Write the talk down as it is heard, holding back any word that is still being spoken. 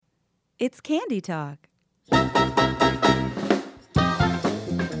It's Candy Talk.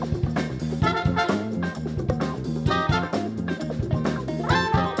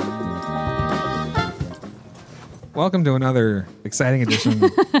 Welcome to another exciting edition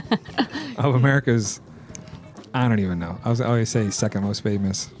of America's, I don't even know. I always say second most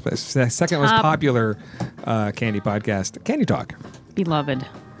famous, second most popular candy podcast, Candy Talk. Beloved.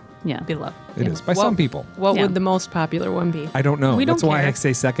 Yeah. Beloved. It is, by some people. What Yeah. would the most popular one be? I don't know. We don't That's why care. I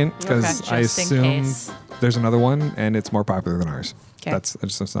say second, because Okay. I Just in assume case. there's another one and it's more popular than ours. Okay. That's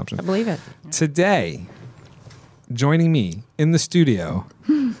just an assumption. I believe it. Today, joining me in the studio,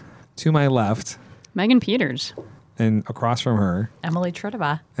 to my left Megan Peters. and across from her, Emily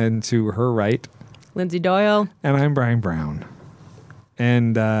Trudaba. and to her right, Lindsay Doyle. and I'm Brian Brown.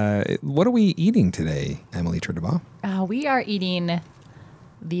 And what are we eating today, Emily Trudaba? We are eating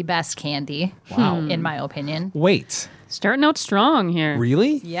the best candy. Wow. In my opinion. Wait, Starting out strong here.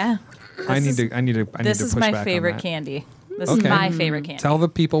 really? Yeah. I need to This push is back my on favorite that. candy. This Okay. is my favorite candy. Tell the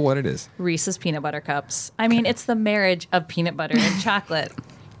people what it is. Reese's Peanut Butter Cups. I mean, it's the marriage of peanut butter and chocolate.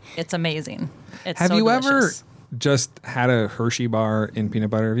 It's amazing. It's Have so you delicious. ever just had a Hershey bar in peanut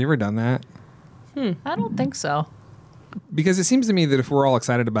butter? Have you ever done that? I don't think so. Because it seems to me that if we're all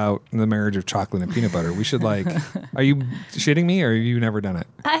excited about the marriage of chocolate and peanut butter, we should are you shitting me or have you never done it?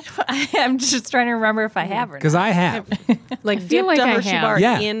 I'm just trying to remember if I have or Because not. I have. Like feel dipped like a I Hershey have. bar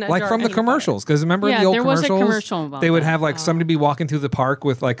Yeah, in a like jar from of the peanut butter. commercials. Because remember Yeah, the old there was a commercials? commercial about they would that. have like somebody be walking through the park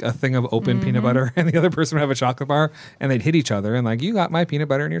with like a thing of open peanut butter, and the other person would have a chocolate bar, and they'd hit each other and like, you got my peanut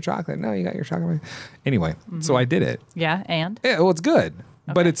butter and your chocolate. No, you got your chocolate. Anyway, so I did it. Yeah, and Yeah, well, it's good,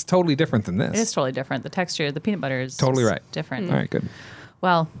 but it's totally different than this. it is totally different. The texture, the peanut butter is Totally just right. different. All right, good.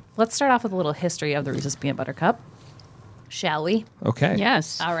 Well, let's start off with a little history of the Reese's Peanut Butter Cup. Shall we? Okay.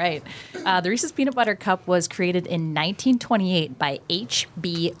 Yes. All right. The Reese's Peanut Butter Cup was created in 1928 by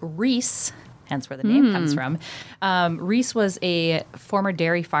H.B. Reese, hence where the name comes from. Reese was a former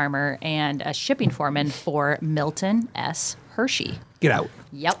dairy farmer and a shipping foreman for Milton S. Hershey. Get out.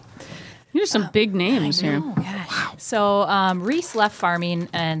 Yep. These are some big names here. Oh, gosh. So Reese left farming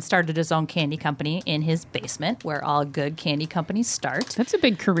and started his own candy company in his basement, where all good candy companies start. That's a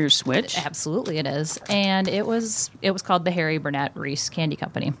big career switch. Absolutely, it is, and it was called the Harry Burnett Reese Candy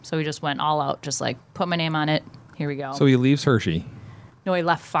Company. So he just went all out, just like put my name on it. Here we go. So he leaves Hershey. No, he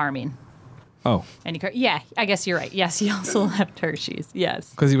left farming, Oh, and yeah, I guess you're right. Yes, he also left Hershey's. Yes,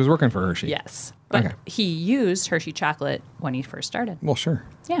 because he was working for Hershey. yes, but Okay. he used Hershey chocolate when he first started. Well, sure.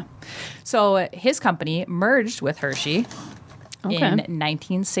 Yeah, so his company merged with Hershey Okay. in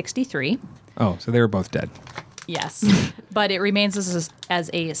 1963. Oh, so they were both dead. Yes, but it remains as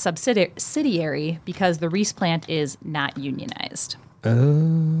a subsidiary because the Reese plant is not unionized.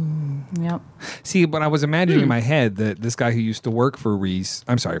 Oh. Yep. See, but I was imagining in my head that this guy who used to work for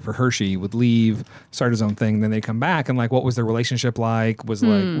for Hershey, would leave, start his own thing, then they come back and like, what was their relationship like? Was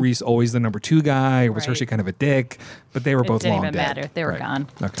like Reese always the number 2 guy, or was Right. Hershey kind of a dick? But they were both didn't long even dead. matter. They were Right. gone.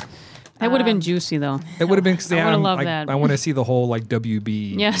 Okay. That would have been juicy, though. It would have been. I would've loved that. I want to see the whole like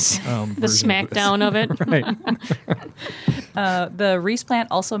WB. Yes. The version of this. smackdown of it. Right. The Reese plant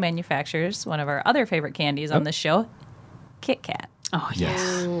also manufactures one of our other favorite candies on this show, Kit Kat. Oh, yeah.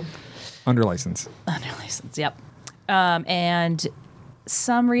 Yes. Under license. Under license, yep. And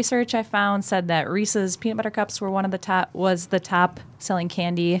some research I found said that Reese's Peanut Butter Cups were the top selling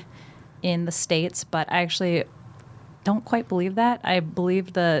candy in the States, but I actually don't quite believe that. I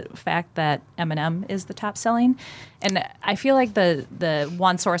believe the fact that M&M is the top selling. And I feel like the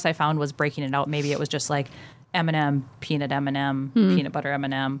one source I found was breaking it out. Maybe it was just like M&M, peanut M&M, peanut butter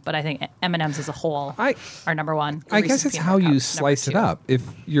M&M. But I think M&M's as a whole are number one. I Reese's guess it's Peanut how Butter you Cup, slice it number 2. up. If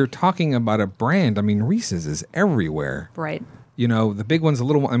you're talking about a brand, I mean, Reese's is everywhere. Right. You know, the big one's a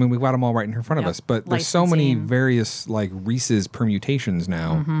little. I mean, we've got them all right in front of Yep. us, but there's so many Licensing. various like Reese's permutations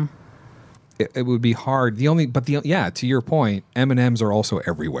now. Mm-hmm. It would be hard. To your point, M&Ms are also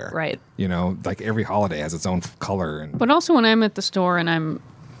everywhere. Right. You know, like every holiday has its own color. And But also when I'm at the store and I'm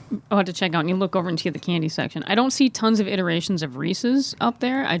about to check out and you look over into the candy section, I don't see tons of iterations of Reese's up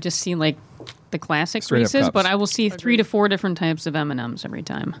there. I just see like the classic Straight up Reese's, cups. but I will see 3 to 4 different types of M&Ms every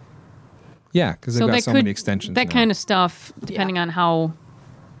time. yeah, because they've got so many extensions. That now. kind of stuff, depending on how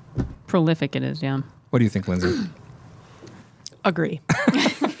prolific it is, yeah. What do you think, Lindsay? Agree.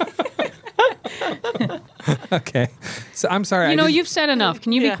 Okay, so I'm sorry. You know, you've said enough.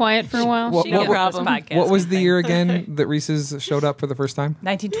 Can you be Yeah. quiet for a while? What- She can what- work this podcast. What was the year again that Reese's showed up for the first time?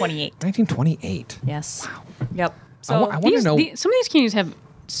 1928. 1928. Yes. Yep. I So want to know. Some of these candies have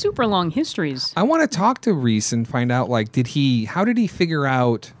super long histories. I want to talk to Reese and find out, like, how did he figure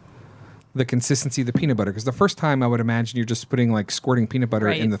out the consistency of the peanut butter. Because the first time I would imagine you're just putting like squirting peanut butter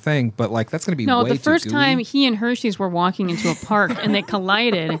Right. in the thing, but like that's going to be No, way the first too gooey. time he and Hershey's were walking into a park and they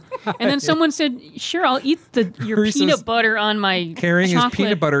collided, and then someone said, "Sure, I'll eat your Reese's peanut butter on my carrying his chocolate."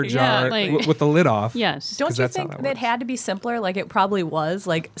 peanut butter Yeah, jar like, with the lid off. yes. Don't 'Cause you that's how think that that works. had to be simpler? Like it probably was,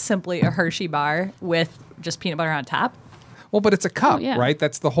 like simply a Hershey bar with just peanut butter on top. Well, but it's a cup, yeah. right?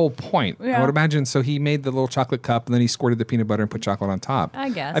 That's the whole point. I Yeah. would imagine. So he made the little chocolate cup, and then he squirted the peanut butter and put chocolate on top. I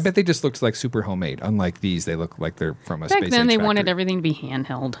guess. I bet they just looked like super homemade. Unlike these, they look like they're from a Back space then, age they factory, wanted everything to be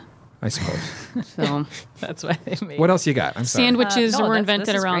handheld. I suppose. So That's why they made What else you got? I'm sorry. sandwiches no, were this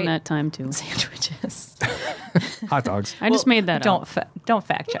invented is around great. that time too. sandwiches. Hot dogs. I just made that don't up. Don't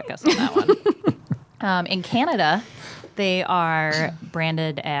fact check us on that one. In Canada, they are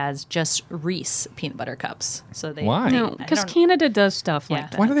branded as just Reese peanut butter cups. So they Why? No, I because don't- Canada does stuff Yeah.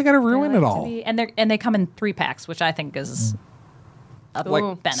 like that. Why do they got to they ruin like it to all? be- and they come in 3 packs, which I think is a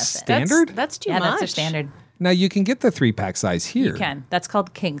Like benefit. standard? That's too yeah, much. that's their standard. Now you can get the 3-pack size here. You can. That's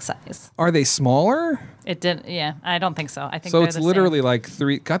called king size. Are they smaller? It didn't. Yeah, I don't think so. I think So they're it's the literally Same. like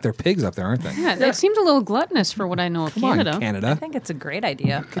 3. God, they're pigs up there, aren't they? Yeah, it seems a little gluttonous for what I know of Come Canada. on, I Canada. think it's a great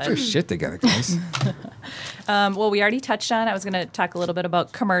idea. Get your shit together, guys. Well, we already touched on. I was going to talk a little bit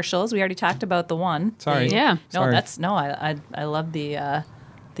about commercials. We already talked about the one. Sorry. Yeah. No, Sorry. that's no. I love the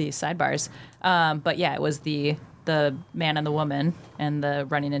sidebars. But yeah, it was the man and the woman and the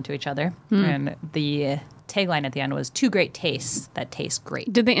running into each other, and the tagline at the end was "Two great tastes that taste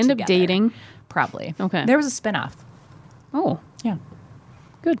great." Did they end up together." dating? Probably. Okay. There was a spinoff. Oh, Yeah,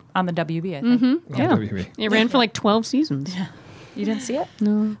 good. on the WB. I think Oh, Yeah. WB. It ran for like 12 seasons. you didn't see it.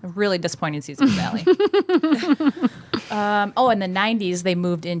 No, a really disappointing season of Valley. In the '90s, they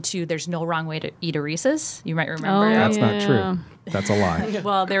moved into "There's no wrong way to eat a Reese's." You might remember. Oh, That's not Yeah. true. That's a lie.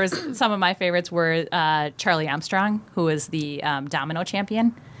 Well, there was some of my favorites were Charlie Armstrong, who was the domino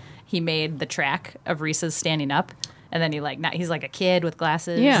champion. He made the track of Reese's standing up, and then he's like a kid with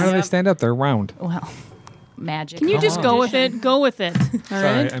glasses. Yeah. How do they stand up? They're round. Well, magic. Can you just go with it? Go with it. All Sorry,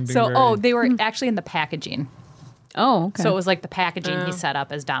 right. I'm being So, very... they were actually in the packaging. Oh, okay. So it was like the packaging he set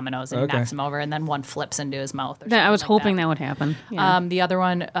up as dominoes and Okay. knocks him over, and then one flips into his mouth. Or I was something like hoping that would happen. Yeah. The other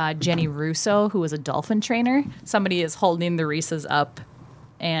one, Jenny Russo, who was a dolphin trainer. Somebody is holding the Reese's up,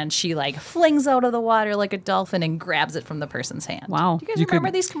 and she like flings out of the water like a dolphin and grabs it from the person's hand. Wow. Do you guys You remember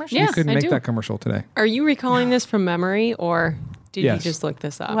could- these commercials? Yeah. You couldn't I make do. that commercial today. Are you recalling this from memory, or did Yes. you just look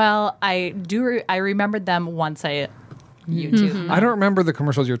this up? Well, I do. I remembered them once I YouTube. Mm-hmm. I don't remember the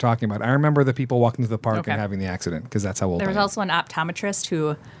commercials you're talking about. I remember the people walking to the park Okay. and having the accident because that's how old There I was am. also an optometrist who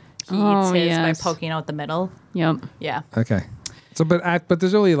he Oh, eats his yes. by poking out the middle. Yep. Yeah, Okay. So, but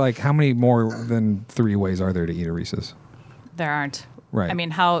there's really like how many more than 3 ways are there to eat a Reese's? there aren't. Right. I mean,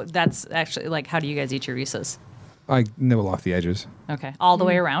 that's actually like, how do you guys eat your Reese's? I nibble off the edges. Okay, all the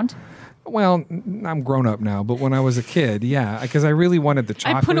way Mm. around. Well, I'm grown up now, but when I was a kid, yeah, because I really wanted the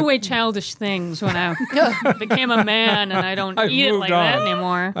chocolate. I put away childish things when I became a man, and I don't I've eat it moved like that on.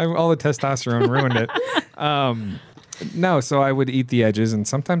 anymore. All the testosterone ruined it. No, so I would eat the edges, and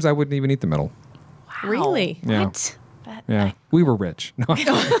sometimes I wouldn't even eat the middle. Really? Yeah. What? Yeah, we were rich. No.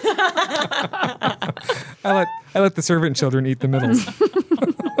 I let the servant children eat the middles.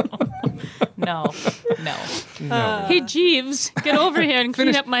 No. No. Hey, Jeeves, get over here and clean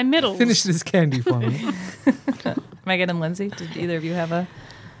Finish- up my middles. Finish this candy for me. Megan and Lindsay, did either of you have a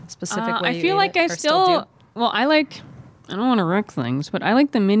specific way? I you feel ate like it, I or still. do? Well, I don't want to wreck things, but I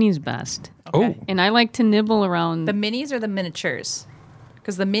like the minis best. Oh, And I like to nibble around. The minis or the miniatures?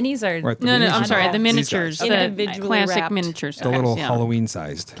 Because the minis are right. The no, minis I'm are- sorry, the these miniatures, guys. the Individually classic wrapped. miniatures. The little yeah. Halloween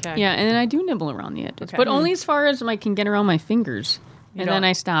sized. Okay. Yeah, and then I do nibble around the edges, Okay. but only as far as I can get around my fingers. And don't- then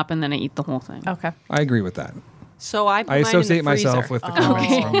I stop, and then I eat the whole thing. okay. I agree with that. So I put I mine in the associate myself freezer. with the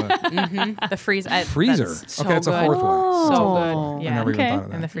comments from the The freezer. so Okay, it's a good. fourth one. So Oh, good. Yeah. I never okay. even thought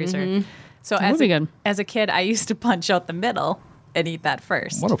of in the that. freezer. So That would be good. as a kid, I used to punch out the middle and eat that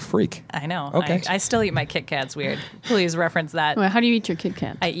first. What a freak. I know. Okay. I still eat my Kit Kats weird. Please reference that. Well, how do you eat your Kit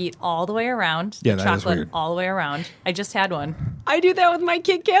Kat? I eat all the way around. Yeah, the that is chocolate weird. all the way around. I just had one. I do that with my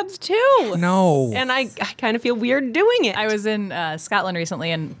Kit Kats too. No. And I kind of feel weird doing it. I was in Scotland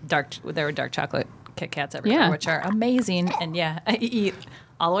recently, and there were dark chocolate Kit Kats everywhere, Yeah. which are amazing. And yeah, I eat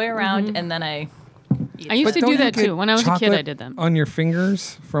all the way around, and then I eat I used But to don't do you that get too. When I was a kid, I chocolate did them. on your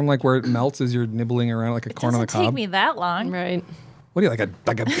fingers from like where it melts as you're nibbling around like a corn on the doesn't take cob. me that long. right. What do you like a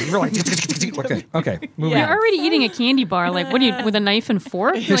you're like okay, moving You're on. already eating a candy bar. Like, what do you, with a knife and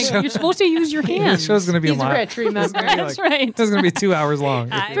fork? Like, you're supposed to use your The hands. show's gonna be He's a lot. rich, remember? That's right. This is gonna be 2 hours long.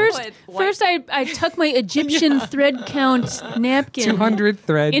 First, I tuck my Egyptian thread count napkin 200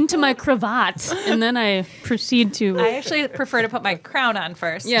 thread. into my cravat, and then I proceed to. I actually prefer to put my crown on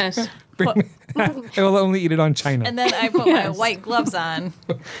first. Yes. put, I will only eat it on China. and then I put my white gloves on,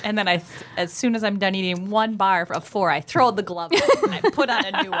 and then as soon as I'm done eating one bar of 4, I throw the glove on and I put on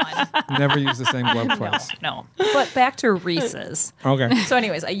a new one. Never use the same glove twice. No. But back to Reese's. Okay. So,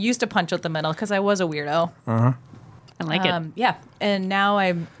 anyways, I used to punch out the middle because I was a weirdo. I like it. Yeah, and now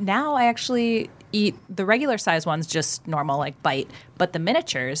I actually eat the regular size ones, just normal like bite, but the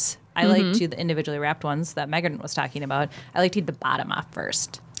miniatures I like to the individually wrapped ones that Megan was talking about. I like to eat the bottom off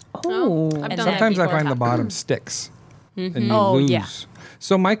first. Oh, I've And done that Sometimes I before. find the bottom sticks, and you Oh, lose. yeah.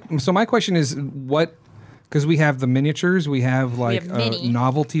 So my question is what? Because we have the miniatures, we have like have a mini.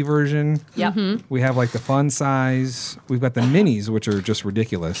 novelty version. Yep. We have like the fun size. We've got the minis, which are just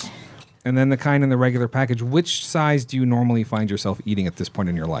ridiculous. And then the kind in the regular package. Which size do you normally find yourself eating at this point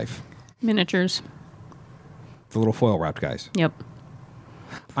in your life? Miniatures. The little foil wrapped guys. Yep.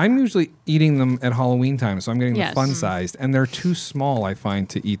 I'm usually eating them at Halloween time, so I'm getting Yes. the fun sized, and they're too small, I find,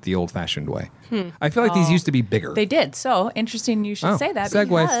 to eat the old fashioned way. I feel like these used to be bigger. They did. So interesting you should Oh, say that segue.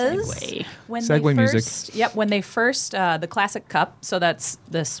 because Segue. when Segue they music. first, Yep, when they first the classic cup, so that's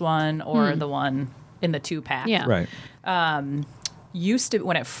this one or the one in the 2-pack. Yeah. Right. Used to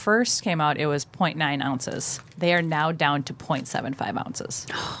when it first came out, it was 0.9 ounces. They are now down to 0.75 ounces.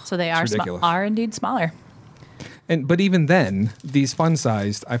 So they are ridiculous. are indeed smaller. But even then, these fun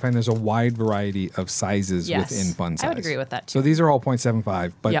sized, I find there's a wide variety of sizes Yes. within fun size. I would agree with that, So these are all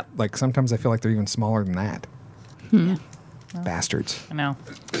 0.75, but Yep. like sometimes I feel like they're even smaller than that. Bastards. I know.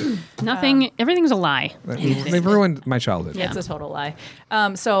 Nothing. Everything's a lie. They've ruined my childhood. Yeah. It's a total lie.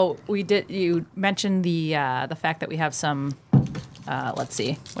 So you mentioned the fact that we have some let's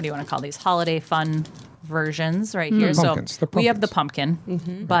see, what do you want to call these holiday fun versions right here? Pumpkins. So The we have the pumpkins.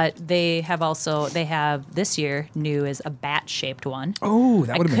 pumpkin, but they have this year new is a bat shaped one. Oh,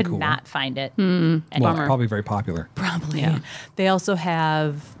 that I would have could been cool. not find it. Well, Bummer. probably very popular. Probably. Yeah. They also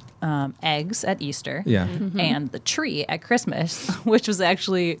have eggs at Easter. Yeah. And the tree at Christmas, which was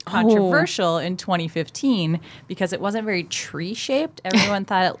actually controversial in 2015 because it wasn't very tree shaped. Everyone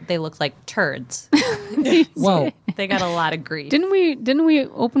thought they looked like turds. Well, They got a lot of grief. Didn't we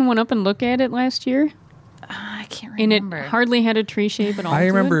open one up and look at it last year? I can't And it remember. hardly had a tree shape at all. I to it?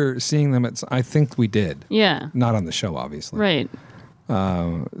 remember seeing them at. I think we did. Yeah. Not on the show, obviously. Right.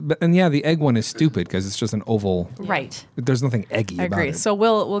 And yeah, the egg one is stupid because it's just an oval. Right. There's nothing eggy I about agree. it. So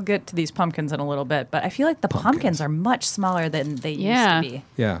we'll get to these pumpkins in a little bit, but I feel like the pumpkins are much smaller than they Yeah. used to be.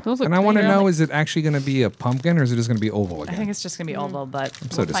 Yeah. Those look And I want to pretty know, like- is it actually going to be a pumpkin or is it just going to be oval again? I think it's just gonna be oval, but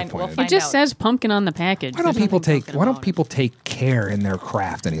so we'll disappointed. find It just out. says pumpkin on the package. why don't There's people nothing take pumpkin why don't about it. people take care in their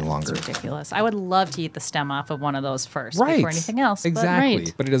craft any longer? ridiculous. I would love to eat the stem off of one of those first Right. before anything else. Exactly.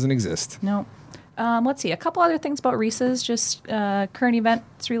 Right. But it doesn't exist. But no. Let's see. A couple other things about Reese's, just current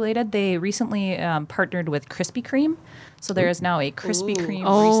events related. They recently partnered with Krispy Kreme. So there is now a Krispy Kreme Reese's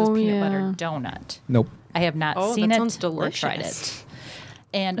Oh, peanut yeah. butter donut. Nope. I have not Oh, seen that it sounds or tried delicious. it.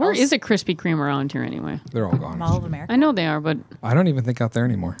 And Where also, is a Krispy Kreme around here anyway? They're all gone. Mall of America? I know they are, but I don't even think out there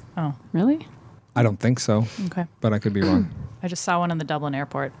anymore. Oh, really? I don't think so, okay. but I could be wrong. I just saw one in the Dublin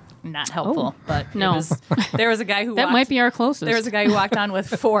airport. Not helpful, but No. there was a guy who That walked, might be our closest. There was a guy who walked on with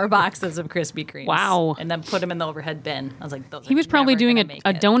 4 boxes of Krispy Kremes. Wow. And then put them in the overhead bin. I was like, those He are was probably never doing gonna make a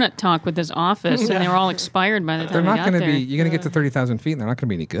it. donut talk with his office, and they were all expired by the time They're we not got going to there. be. You're going to get to 30,000 feet, and they're not going to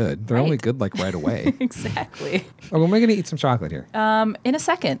be any good. They're only good like right away. Exactly. Oh, well, we're going to eat some chocolate here. In a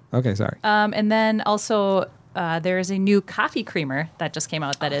second. Okay, sorry. And then also, there is a new coffee creamer that just came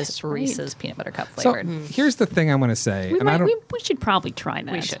out that is Reese's peanut butter cup So flavored. here's the thing I'm going to say, We, and I might, don't. we should probably try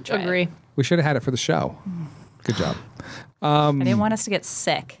that. We should try it. Agree. We should have had it for the show. Good job. I didn't want us to get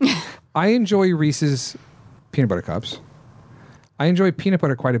sick. I enjoy Reese's peanut butter cups. I enjoy peanut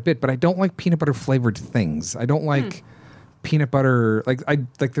butter quite a bit, but I don't like peanut butter flavored things. I don't like peanut butter. Like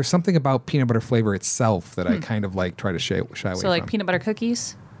there's something about peanut butter flavor itself that I kind of like try to shy away So like from. peanut butter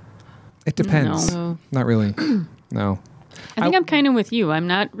cookies. It depends. No. Not really. No. I think I'm kind of with you. I'm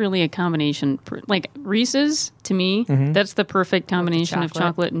not really a combination. Like Reese's, to me, that's the perfect combination of chocolate.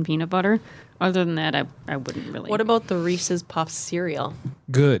 chocolate and peanut butter. Other than that, I wouldn't really. What about the Reese's Puffs cereal?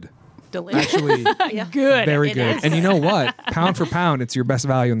 Good. Delicious. Actually, good? very It good. is. And you know what? Pound for pound, it's your best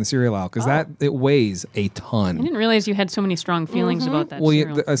value in the cereal aisle because it weighs a ton. I didn't realize you had so many strong feelings about that. Well,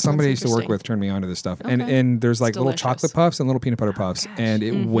 cereal. somebody I used to work interesting. with turned me on to this stuff, and there's like little delicious. chocolate puffs and little peanut butter puffs, and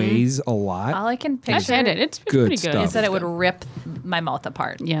it weighs a lot. All I can I've picture had it. It's Good pretty good. stuff. is that it would rip my mouth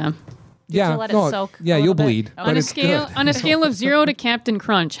apart. Yeah. Yeah, you let it soak a yeah, little you'll bit? bleed, On but On a it's scale good. on a scale of 0 to Captain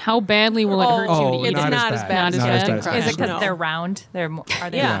Crunch, how badly will it hurt Oh, you to eat it's it? not as bad as Captain Crunch. Is it because No. they're round? Are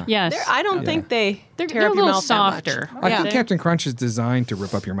they? Yeah. Yes. I don't think they They're tear a up your little mouth that much. softer. I Yeah. think Captain Crunch is designed to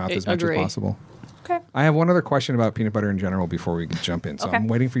rip up your mouth as much as agree. possible. Okay. I have one other question about peanut butter in general before we jump in. So Okay. I'm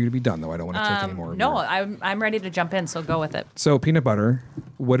waiting for you to be done, though. I don't want to take any more. of No, your- I'm ready to jump in, so go with it. So peanut butter.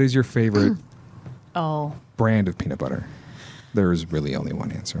 What is your favorite Oh. brand of peanut butter? There is really only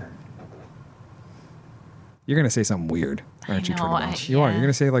one answer. You're gonna say something weird, aren't you? know, Turnabout? You are. yeah. You're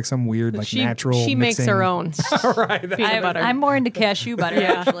gonna say like some weird, like She natural. She makes mixing. her own peanut butter. I'm more into cashew butter,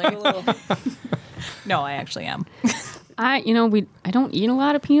 Yeah. actually. No, I actually am. I don't eat a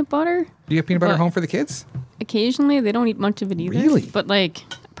lot of peanut butter. Do you have peanut butter But- home for the kids? Occasionally, they don't eat much of it either. Really? But like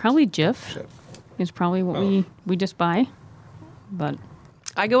probably Jif is probably what we just buy. But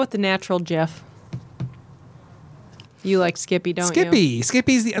I go with the natural Jif. You like Skippy, don't you? Skippy.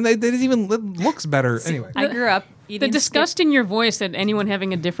 Skippy's the and it even looks better. Anyway, I grew up the eating disgust in your voice that anyone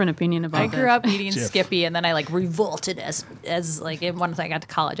having a different opinion about I grew up eating Jif. Skippy, and then I like revolted as like once I got to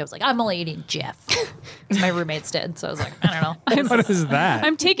college, I was like, I'm only eating Jif. 'Cause my roommates did, so I was like, I don't know. what is that?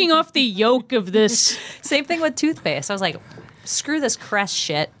 I'm taking off the yolk of this. Same thing with toothpaste. I was like, screw this Crest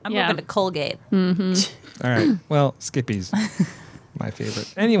shit. I'm Yeah. moving to Colgate. All right. Well, Skippy's my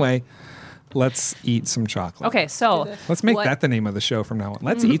favorite. Anyway, let's eat some chocolate. Okay, so Let's make what- that the name of the show from now on.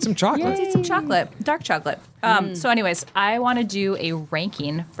 Let's eat some chocolate. Let's eat some chocolate, dark chocolate. So, anyways, I want to do a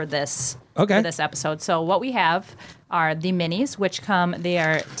ranking for this Okay. for this episode. So, what we have are the minis, which they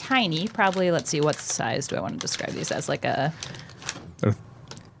are tiny. Probably, let's see, what size do I want to describe these as? Like a They're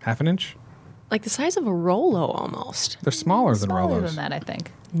half an inch. Like the size of a Rolo almost. They're smaller than smaller Rolos. than that, I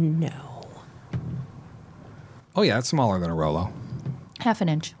think. No. Oh yeah, it's smaller than a Rolo. Half an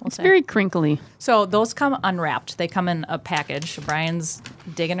inch. We'll say. Very crinkly. So those come unwrapped. They come in a package. Brian's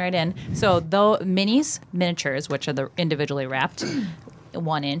digging right in. So the miniatures, which are the individually wrapped,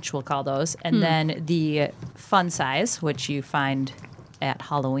 1 inch, we'll call those, and then the fun size, which you find at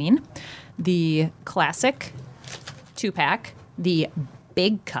Halloween, the classic 2-pack, the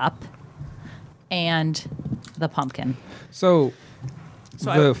big cup, and the pumpkin. So,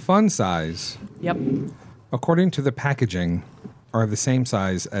 So the fun size, Yep. according to the packaging, are the same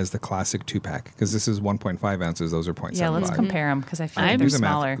size as the classic 2-pack because this is 1.5 ounces. Those are 0.75. Yeah, let's compare them because I feel like I'm- they're Do the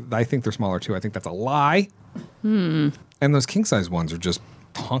math. smaller. I think they're smaller too. I think that's a lie. And those king size ones are just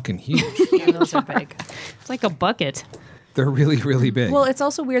honking huge. Yeah, those are big. It's like a bucket. They're really, really big. Well, it's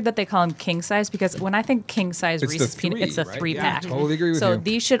also weird that they call them king size because when I think king size It's the Reese's peanut, it's a three, right? 3-pack. Yeah, totally agree with so you.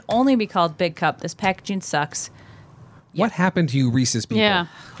 these should only be called big cup. This packaging sucks. What happened to you, Reese's people? Yeah.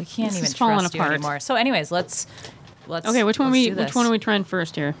 We can't This even is falling trust you apart. anymore. So, anyways, let's. Okay, which one are we trying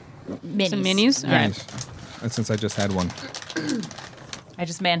first here? Minis. Some minis? All right. Nice. And since I just had one. I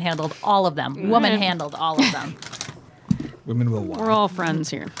just manhandled all of them. Woman handled all of them. Women will We're all friends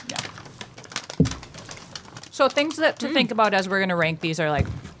here. Yeah. So things that to think about as we're going to rank these are like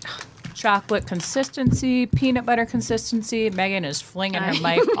chocolate consistency, peanut butter consistency. Megan is flinging her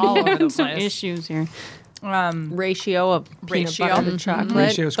mic all over the Some place. issues here. Ratio of peanut Ratio. butter to chocolate.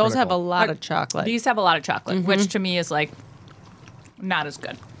 Ratio is Those have a critical. lot of chocolate. These have a lot of chocolate, which to me is like not as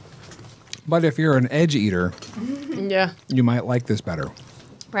good. But if you're an edge eater, yeah. you might like this better.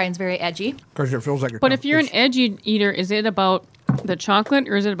 Brian's very edgy. Because it feels like But if you're an edgy eater, is it about the chocolate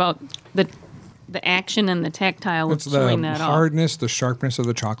or is it about the action and the tactile of it's the chewing that off? hardness, the sharpness of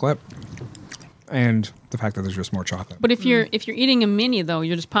the chocolate, and the fact that there's just more chocolate. But if you're eating a mini though,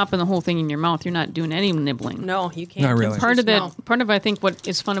 you're just popping the whole thing in your mouth. You're not doing any nibbling. No, you can't. Not really. Part of No. I think what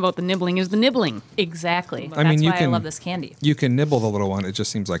is fun about the nibbling is the nibbling. Exactly. I mean, That's you why I can- love this candy. You can nibble the little one. It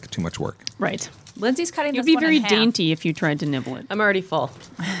just seems like too much work. Right. Lindsay's cutting You'd this be one very in half. dainty if you tried to nibble it. I'm already full.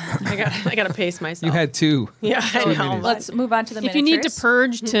 I got to pace myself. You had two. Yeah, I know. minis. Let's move on to the If you need to miniatures.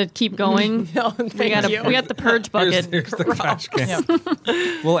 purge to keep going, No, we thank got you. we got the purge bucket. Here's the trash can.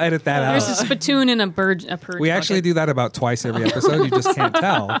 We'll edit that There's a out. spittoon and a purge. We actually do that about twice every episode. You just can't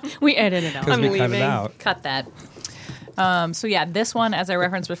tell We edit it out. because we cut it leaving. out. Cut that. So yeah, this one, as I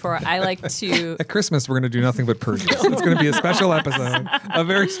referenced before, I like to. At Christmas, we're going to do nothing but purges. It's going to be a special episode, a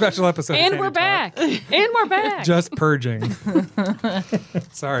very special episode. of And Candy we're Talk. back. And we're back. Just purging.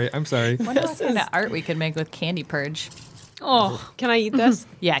 Sorry, I'm sorry. I wonder what kind of art we could make with Candy Purge. Oh, Can I eat this?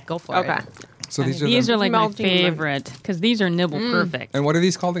 Yeah, go for Okay. it. So these are these them. are like my Melting them. favorite because these are nibble perfect. And what are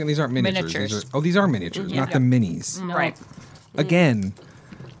these called again? These aren't miniatures. Miniatures. These are miniatures, not the minis. Right. Again,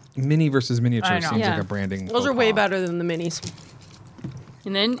 mini versus miniature I know. seems Yeah. like a branding. Those faux are way pas. better than the minis.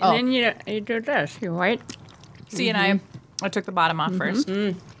 And then you do this. You right? See, and I took the bottom off first.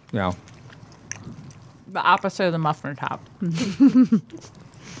 Yeah. The opposite of the muffin top.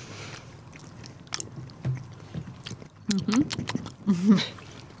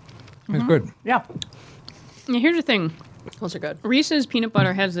 It's good. Yeah. Now, here's the thing. Those are good. Reese's peanut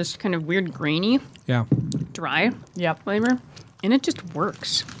butter has this kind of weird grainy, Yeah. dry Yep. flavor, and it just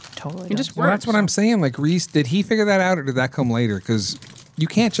works. totally. It just does. Well, that's works. what I'm saying. Like Reese, did he figure that out, or did that come later? Because you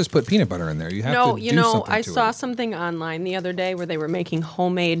can't just put peanut butter in there. You have No, to you do know, something I to saw it. something online the other day where they were making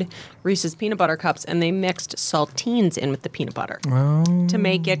homemade Reese's peanut butter cups, and they mixed saltines in with the peanut butter to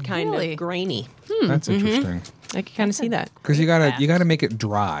make it kind Really? of grainy. That's interesting. I can kind of see that. Because you gotta make it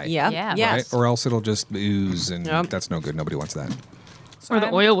dry. Yeah. Yeah. Yes. Right? Or else it'll just ooze, and Yep. that's no good. Nobody wants that. Or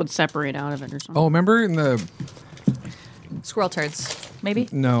the oil would separate out of it or something. Oh, remember in the Squirrel turds, maybe.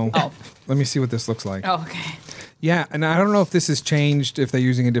 no? Oh. Let me see what this looks like. Oh, okay. Yeah, and I don't know if this has changed if they're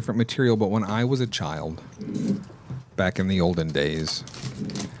using a different material, but when I was a child, back in the olden days,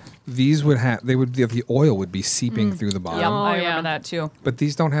 these would have the oil would be seeping through the bottom. Yep, Oh, I yeah. remember that too. But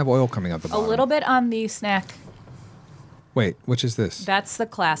these don't have oil coming out the A bottom. little bit on the snack. Wait, which is this? That's the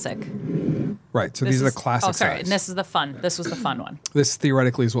classic. Right. So This these are is- the classic Oh, sorry. size. And this is the fun. This was the fun one. This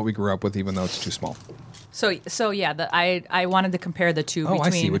theoretically is what we grew up with, even though it's too small. So yeah, I wanted to compare the two. Oh, I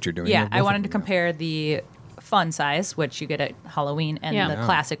between, see what you're doing. Yeah, You're both I of wanted to them, yeah. compare the fun size, which you get at Halloween, and Yeah. the Yeah.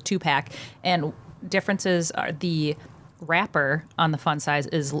 classic 2-pack. And differences are the wrapper on the fun size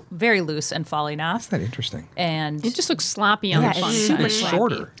is very loose and falling off, Isn't that interesting? and It just looks sloppy on Yeah, the fun it's side. super It's sloppy.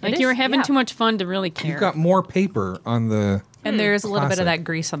 shorter. Like It you were is, having yeah. too much fun to really care. You've got more paper on the. and there's a little bit of Classic. that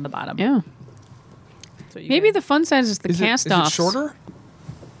grease on the bottom. Yeah. So you Maybe get- the fun size is the Is cast it off. shorter?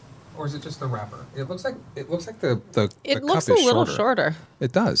 Or is it just the wrapper? It looks like the It cup looks a is little shorter. shorter.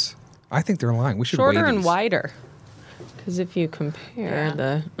 It does. I think they're lying. We should Shorter weigh and these. wider. Because if you compare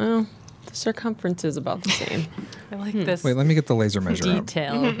Yeah. the circumference is about the same. I like this Wait, let me get the laser measure out.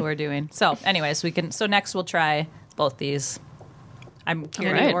 detail we're doing. So, anyways, So next we'll try both these. I'm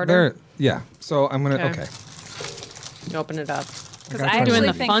curious. Any Right. order? There. Yeah. So I'm gonna. Okay. Okay. You open it up. Because gotta I try actually one.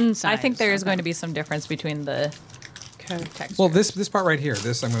 Doing the think, fun I think size. there is Okay. going to be some difference between the Okay. texture. Well, this part right here.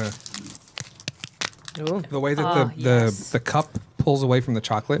 This I'm gonna. Ooh. The way that Oh, the yes. the cup pulls away from the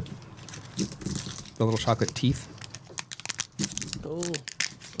chocolate. The little chocolate teeth. Ooh.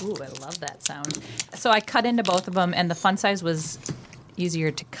 Ooh, I love that sound. So I cut into both of them, and the fun size was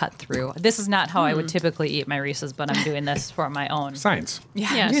easier to cut through. This is not how I would typically eat my Reese's, but I'm doing this for my own. Science. Yeah,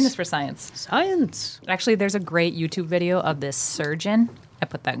 I'm Yes. doing this for science. Science. Actually, there's a great YouTube video of this surgeon, I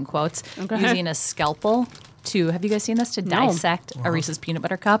put that in quotes, Okay. using a scalpel to, have you guys seen this, to No. dissect a Reese's peanut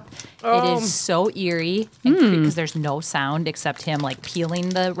butter cup? Oh. It is so eerie because there's no sound except him like peeling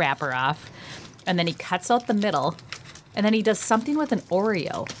the wrapper off. And then he cuts out the middle, and then he does something with an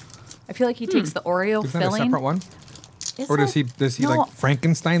Oreo. I feel like he takes the Oreo Is that a filling. separate one? Is Or does it? he No. like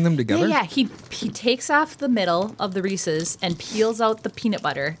Frankenstein them together? Yeah, yeah. He takes off the middle of the Reese's and peels out the peanut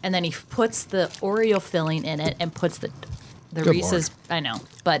butter, and then he puts the Oreo filling in it and puts the Good Reese's. Lord. I know,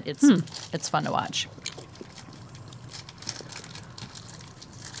 but it's fun to watch.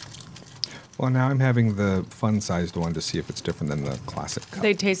 Well, now I'm having the fun-sized one to see if it's different than the classic cup.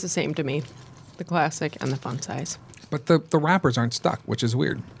 They taste the same to me. The classic and the fun size. But the wrappers aren't stuck, which is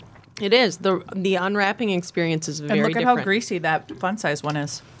weird. It is. The unwrapping experience is very And look at different. how greasy that fun size one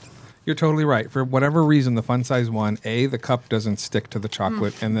is. You're totally right. For whatever reason, the fun-sized one, the cup doesn't stick to the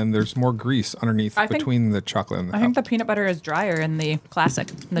chocolate, and then there's more grease underneath I think- between the chocolate and the I cup. think the peanut butter is drier in the classic,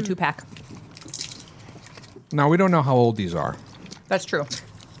 in the 2-pack. Now, we don't know how old these are. That's true.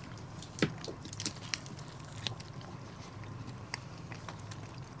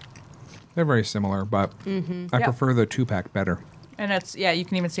 They're very similar, but I Yeah. prefer the 2-pack better. And it's, yeah, you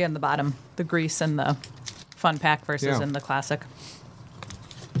can even see on the bottom the grease in the fun pack versus Yeah. in the classic.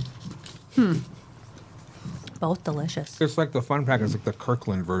 Both delicious. It's like the fun pack is like the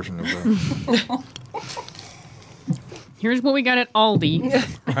Kirkland version of the. Here's what we got at Aldi.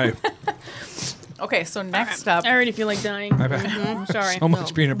 Right. Okay, so next up I already feel like dying. I've had I'm sorry. so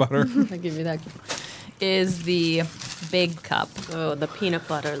much peanut butter. I give you that. is the big cup. Oh, the peanut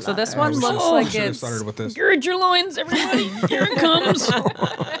butter. So this lover. one looks like Should have it's. started with this. Gird your loins, everybody. Here it comes.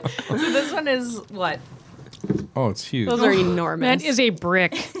 This one is what? Oh, it's huge. Those are enormous. That is a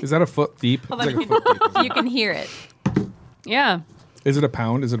brick. Is that a foot deep? It's like a foot deep, isn't it? You can hear it. Yeah. Is it a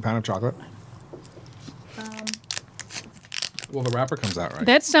pound? Is it a pound of chocolate? Well, the wrapper comes out, right?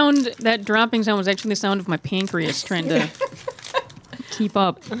 That sound, that dropping sound was actually the sound of my pancreas trying to keep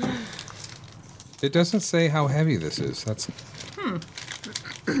up. It doesn't say how heavy this is. That's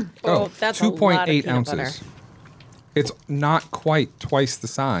Oh, that's a lot of 2.8 peanut ounces. butter. It's not quite twice the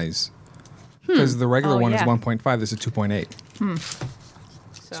size because the regular Oh, one yeah. is 1.5. This is 2.8.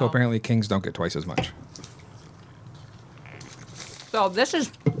 So apparently kings don't get twice as much. So this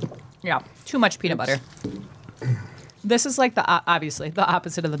is, yeah, too much peanut butter. This is like obviously the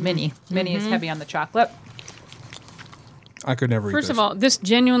opposite of the mini. Mini is heavy on the chocolate. I could never eat First this. of all, this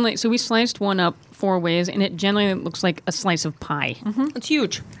genuinely, so we sliced one up 4 ways, and it genuinely looks like a slice of pie. It's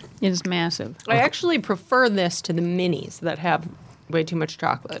huge. It is massive. I actually prefer this to the minis that have way too much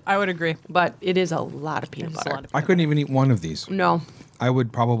chocolate. I would agree. But it is a lot of peanut butter. I couldn't even eat one of these. No. I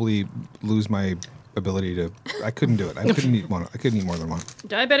would probably lose my ability to. I couldn't do it. I couldn't eat one. I couldn't eat more than one.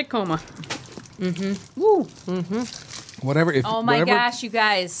 Diabetic coma. Woo. Whatever. If, Oh my whatever, gosh, you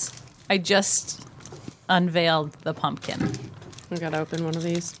guys. I just unveiled the pumpkin. I gotta open one of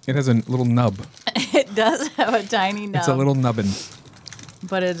these. It has a little nub. It does have a tiny nub. It's a little nubbin.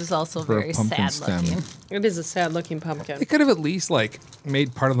 but it is also For a very pumpkin sad stem. looking. It is a sad looking pumpkin. They could have at least like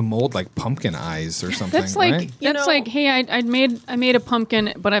made part of the mold like pumpkin eyes or something. That's like right? You that's know- like, hey, I made a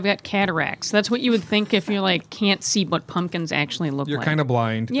pumpkin, but I've got cataracts. That's what you would think if you're like can't see what pumpkins actually look You're like. kind of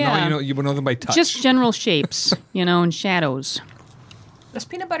blind. Yeah. No, you would know them by touch. just general shapes, and shadows. This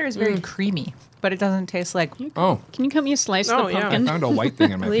peanut butter is very creamy, but it doesn't tace like. Oh, Can you cut me a slice Oh, of the yeah. I pumpkin? found a white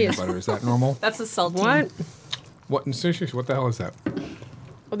thing in my peanut Please. butter. Is that normal? That's a saltine. What? What? Seriously, what the hell is that?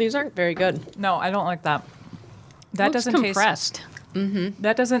 Well, these aren't very good. No, I don't like that. That Looks doesn't compressed. taste.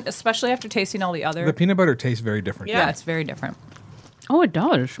 That doesn't, especially after tasting all the other. The peanut butter tastes very different. yeah, it's very different. Oh, it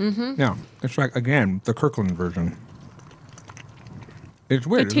does. Yeah, it's like again the Kirkland version. It's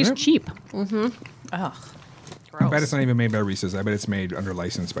weird. It tastes isn't it? cheap. Ugh. I bet it's not even made by Reese's. I bet it's made under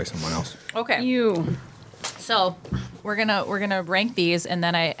license by someone else. Okay. You. So we're gonna rank these, and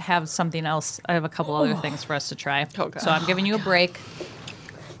then I have something else. I have a couple other things for us to try. Oh, God. So I'm giving you a break,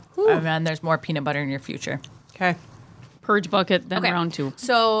 and then there's more peanut butter in your future. Okay. Purge bucket, then Okay. round 2.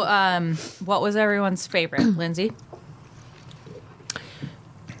 So, what was everyone's favorite, Lindsay?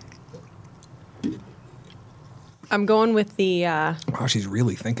 I'm going with the. Wow, she's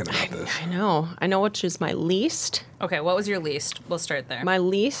really thinking about this. I know which is my least. Okay, what was your least? We'll start there. My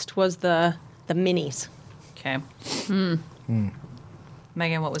least was the minis. Okay.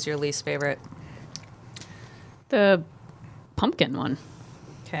 Megan, what was your least favorite? The pumpkin one.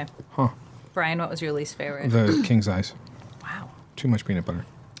 Okay. Huh? Brian, what was your least favorite? The king's eyes. Wow. Too much peanut butter.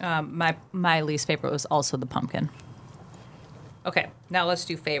 My least favorite was also the pumpkin. Okay, now let's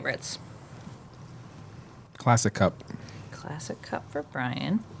do favorites. Classic cup. Classic cup for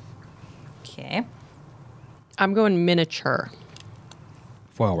Brian. Okay. I'm going miniature.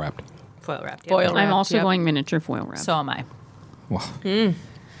 Foil wrapped. Foil wrapped. Foil I'm wrapped, also yep. going miniature foil wrap. So am I. Wow.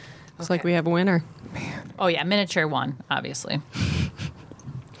 Looks like we have a winner. Oh yeah, miniature one, obviously.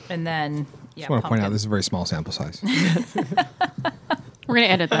 And then I yeah, just want to point out pumpkin. this is a very small sample size. We're going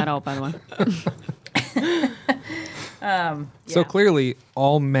to edit that out, by the way. So clearly,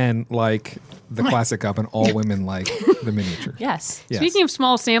 all men like the classic cup, and all women like the miniature. Yes. Yes. Speaking of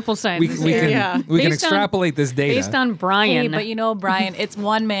small sample we sizes, can Yeah. we can Based on- extrapolate this data. based on Hey, Brian, but you know, Brian, it's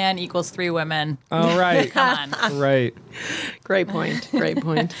one man equals 3 women. oh right, Come on. right. Great point. Great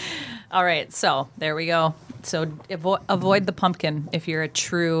point. All right, so there we go. So avoid the pumpkin if you're a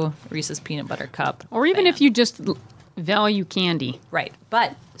true Reese's peanut butter cup. or even fan. if you just value candy. Right,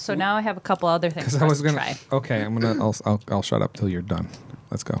 but so now I have a couple other things Because for I us was to gonna. try. Okay, I'll shut up till you're done.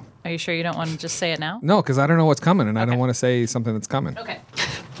 Let's go. Are you sure you don't want to just say it now? No, because I don't know what's coming, and I don't Okay. want to say something that's coming. Okay.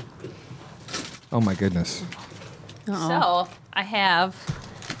 Oh my goodness. Uh-oh. So I have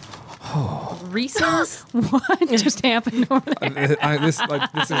Reese's What just happened over there? This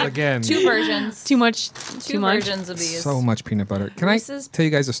is again two versions. Too much. Two Too much. versions of these. so much peanut butter. Can Reese's- I tell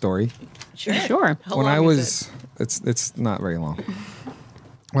you guys a story? Sure. How When I long was, is it's not very long.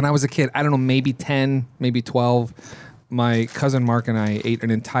 When I was a kid, I don't know, maybe 10, maybe 12, my cousin Mark and I ate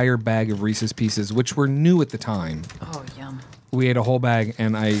an entire bag of Reese's Pieces, which were new at the time. Oh, yum. We ate a whole bag,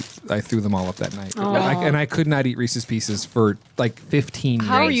 and I threw them all up that night. Oh. And I could not eat Reese's Pieces for like 15 years.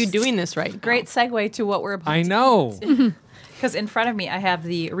 How are you doing this right? now? Great segue to what we're about I know. Because in front of me, I have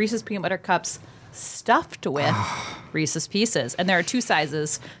the Reese's Peanut Butter Cups stuffed with Reese's Pieces. And there are 2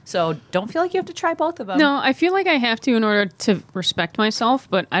 sizes, so don't feel like you have to try both of them. No, I feel like I have to in order to respect myself,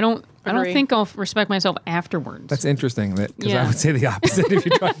 but I don't Agree. think I'll respect myself afterwards. That's interesting because I Yeah. would say the opposite. If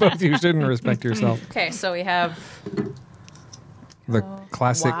you try both, you shouldn't respect yourself. Okay, so we have, The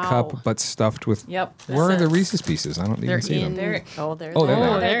classic wow. cup, but stuffed with. yep. Where are the is- Reese's Pieces? I don't They're even see in. them. They're- Oh, they're Oh, they're there.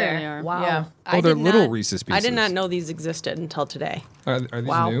 there. Oh, there there. they are. Wow. Yeah. I they're did little not- Reese's I did not Pieces. know these existed until today. Are these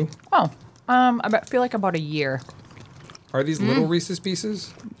Wow. new? Oh, feel like about a year. Are these little Reese's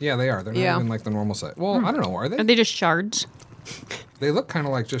Pieces? Yeah, they are. They're not Yeah. even like the normal size. Well, I don't know. Are Are they? they just shards? They look kind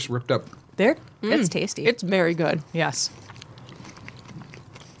of like just ripped up. It's tasty. It's very good. Yes.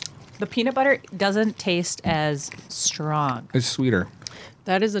 The peanut butter doesn't taste as strong. It's sweeter.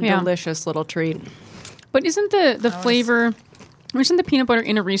 That is a Yeah. delicious little treat. But isn't the flavor, or isn't the peanut butter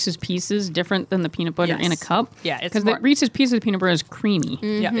in a Reese's Pieces different than the peanut butter in a Yes. cup? Yeah, it's because the more- Reese's Pieces peanut butter is creamy.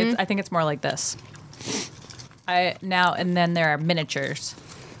 Yeah, I think it's more like this. And then there are miniatures.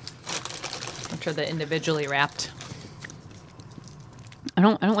 bunch or the individually wrapped. I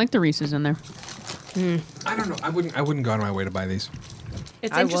don't like the Reese's in there. I don't know. I wouldn't go out of my way to buy these.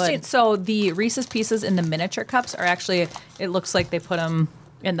 It's I interesting. would. So the Reese's Pieces in the miniature cups are actually, it looks like they put them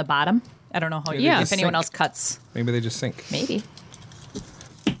in the bottom. I don't know how Maybe they if just anyone sink. else cuts. Maybe they just sink. Maybe.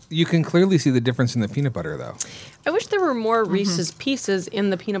 You can clearly see the difference in the peanut butter, though. I wish there were more Reese's Pieces in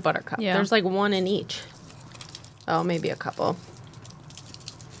the peanut butter cup. Yeah. There's like one in each. Oh, maybe a couple.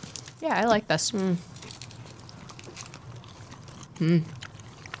 Yeah, I like this.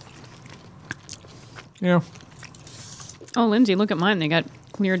 Yeah. Oh, Lindsay, look at mine. They got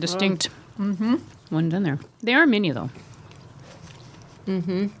clear, distinct ones in there. They are mini, though.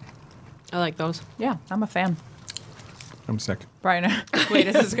 I like those. Yeah, I'm a fan. I'm sick. Brian, wait,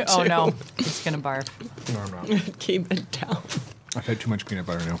 is this? Oh no, he's gonna barf. No, I'm not. Keep it down. I've had too much peanut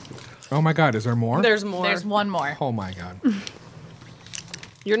butter now. Oh my God, is there more? There's more. There's one more. Oh my God.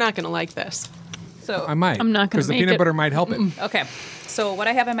 You're not going to like this. So I might. I'm not gonna because the make peanut it. butter might help it. okay, so what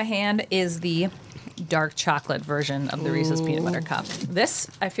I have in my hand is the dark chocolate version of the Reese's peanut butter cup. This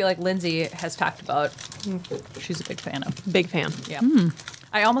I feel like Lindsay has talked about. She's a big fan of. Big fan. Yeah.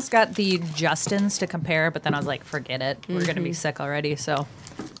 I almost got the Justins to compare, but then I was like, forget it. We're gonna be sick already. So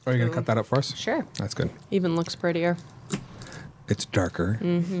Are you gonna cut that up for us? sure. That's good. Even looks prettier. It's darker,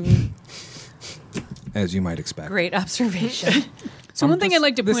 as you might expect. Great observation. So one thing I'd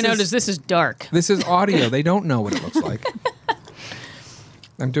like to this point out is- is this is dark. This is audio. They don't know what it looks like.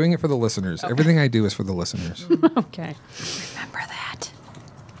 I'm doing it for the listeners. Everything I do is for the listeners. Okay. Remember that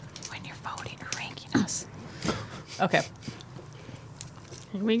when you're voting or ranking us. Okay.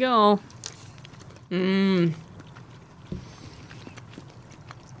 Here we go.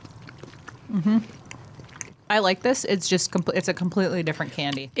 I like this. It's just it's a completely different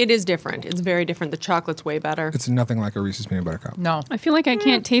candy. It is different. It's very different. The chocolate's way better. It's nothing like a Reese's peanut butter cup. No. I feel like I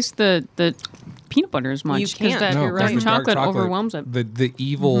can't taste the peanut butter as much. You 'cause can't. that No, No, You're 'cause right. the dark chocolate overwhelms it. The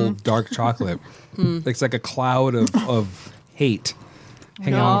evil dark chocolate. It's like a cloud of hate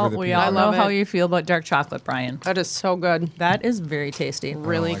hanging over the we peanut all butter. know love how it. you feel about dark chocolate, Brian. That is so good. That is very tasty. I don't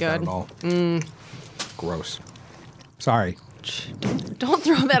Really like that good. at all. Gross. Sorry. Don't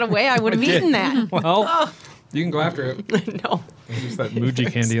throw that away. I would have eaten that. Well, you can go after it. No. There's that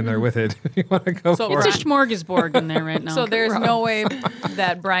Muji candy in there with it. You want to go So for It's it? a smorgasbord in there right now. So there's no way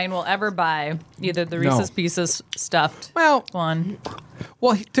that Brian will ever buy either the No. Reese's Pieces stuffed Well, one.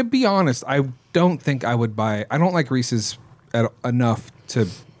 well, to be honest, I don't think I would buy. I don't like Reese's enough to.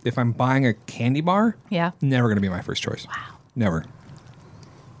 If I'm buying a candy bar, Yeah. never going to be my first choice. Wow. Never.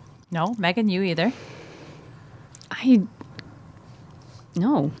 No, Megan, you either.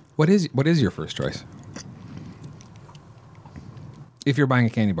 No. What is your first choice? If you're buying a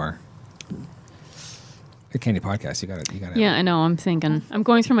candy bar, a candy podcast, you got to. Yeah, I know. I'm thinking. I'm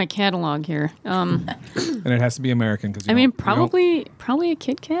going through my catalog here. And it has to be American because I mean, probably a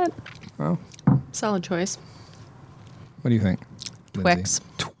Kit Kat. Well, Solid choice. what do you think? Twix. Lindsay?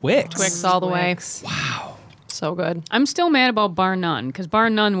 Twix. Twix all the way. Twix. So good. I'm still mad about Bar None because Bar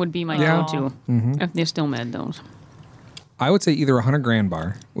None would be my Yeah. go-to if they still made those. I would say either a 100 grand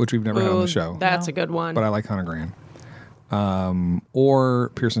bar, which we've never had on Ooh, the show, That's a good one. but I like 100 grand.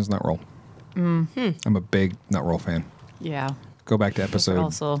 Or Pearson's Nut Roll. I'm a big Nut Roll fan. Yeah. Go back to episode,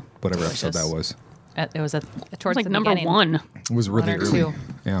 also whatever episode that delicious. was. It was It's towards like the number beginning. one. It was really One or early. two.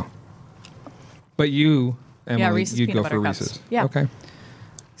 Yeah. But you, Emily, Reese's you'd peanut go for butter cups. Reese's. Yeah. Okay.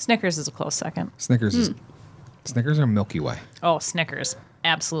 Snickers is a close second. Snickers is Snickers or Milky Way? Oh, Snickers.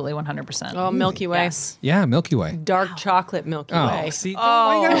 Absolutely 100%. Oh, Milky Way. Yes. Yeah, Milky Way. Dark chocolate Milky Oh, Way. see,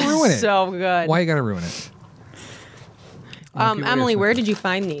 why you gotta ruin it? So good. Why you gotta ruin it? Milky Way or Emily, where Snickers? did you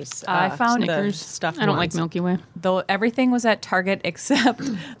find these? I found the Snickers. stuffed I don't like ones? Milky Way. Though everything was at Target except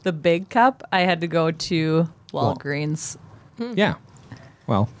the big cup, I had to go to Walgreens. Yeah.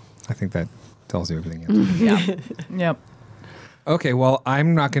 Well, I think that tells you everything. You have to know. Yeah. Yep. Okay, well,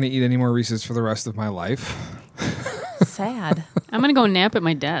 I'm not going to eat any more Reese's for the rest of my life. Sad. I'm gonna go nap at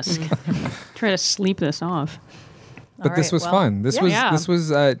my desk. Try to sleep this off. But this was fun. This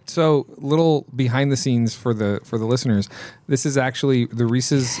was so little behind the scenes for the listeners. This is actually the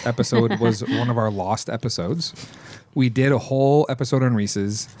Reese's episode was one of our lost episodes. We did a whole episode on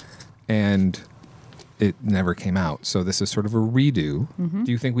Reese's, and it never came out. So this is sort of a redo.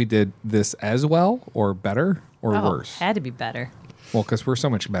 Do you think we did this as well, or better, or worse? Had to be better. Well, because we're so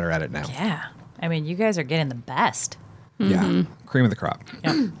much better at it now. Yeah. I mean, you guys are getting the best. Yeah, cream of the crop,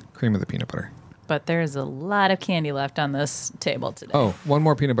 Yep. cream of the peanut butter. But there's a lot of candy left on this table today. Oh, one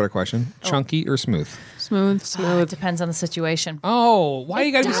more peanut butter question: chunky or smooth? Smooth. It depends on the situation. Oh, why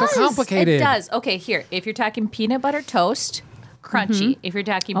you gotta be so complicated? It does. Okay, here. If you're talking peanut butter toast, crunchy. If you're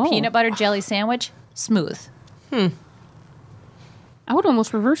talking Oh. peanut butter jelly sandwich, smooth. I would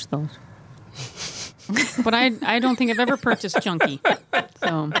almost reverse those. But I don't think I've ever purchased chunky.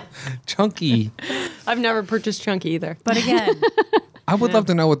 So Chunky. I've never purchased chunky either. But again, I would love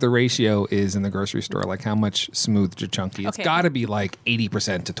to know what the ratio is in the grocery store, like how much smooth to chunky. It's Okay. got to be like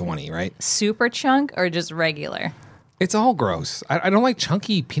 80% to 20, right? super chunk or just regular? It's all gross. I don't like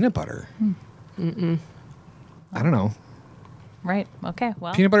chunky peanut butter. I don't know. Right. Okay.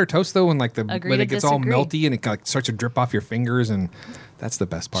 Well, Peanut butter toast though, when like Agree when to it gets all disagree. melty and it like starts to drip off your fingers, and that's the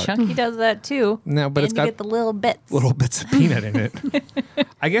best part. chunky does that too. No, but and it's you got get the little bits. little bits of peanut in it.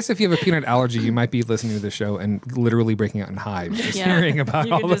 I guess if you have a peanut allergy, you might be listening to the show and literally breaking out in hives just Yeah. hearing about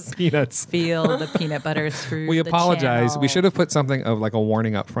You all can the just peanuts. Feel the peanut butter through. We the apologize. channel. We should have put something of like a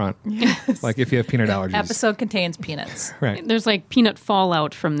warning up front, like if you have peanut allergies. Episode contains peanuts. Right. there's like peanut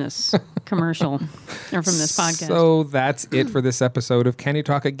fallout from this commercial or from this podcast. So that's it for this episode of Candy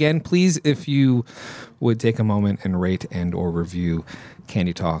Talk. Again, please, if you would take a moment and rate and or review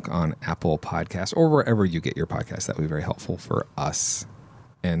Candy Talk on Apple Podcasts or wherever you get your podcasts, that would be very helpful for us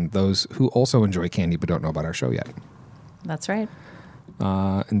and those who also enjoy candy but don't know about our show yet. That's right.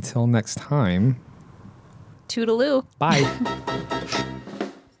 Until next time, Toodaloo. bye.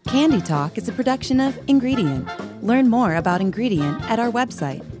 Candy Talk is a production of Ingredient. Learn more about Ingredient at our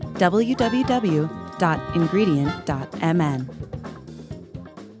website, www.ingredient.mn.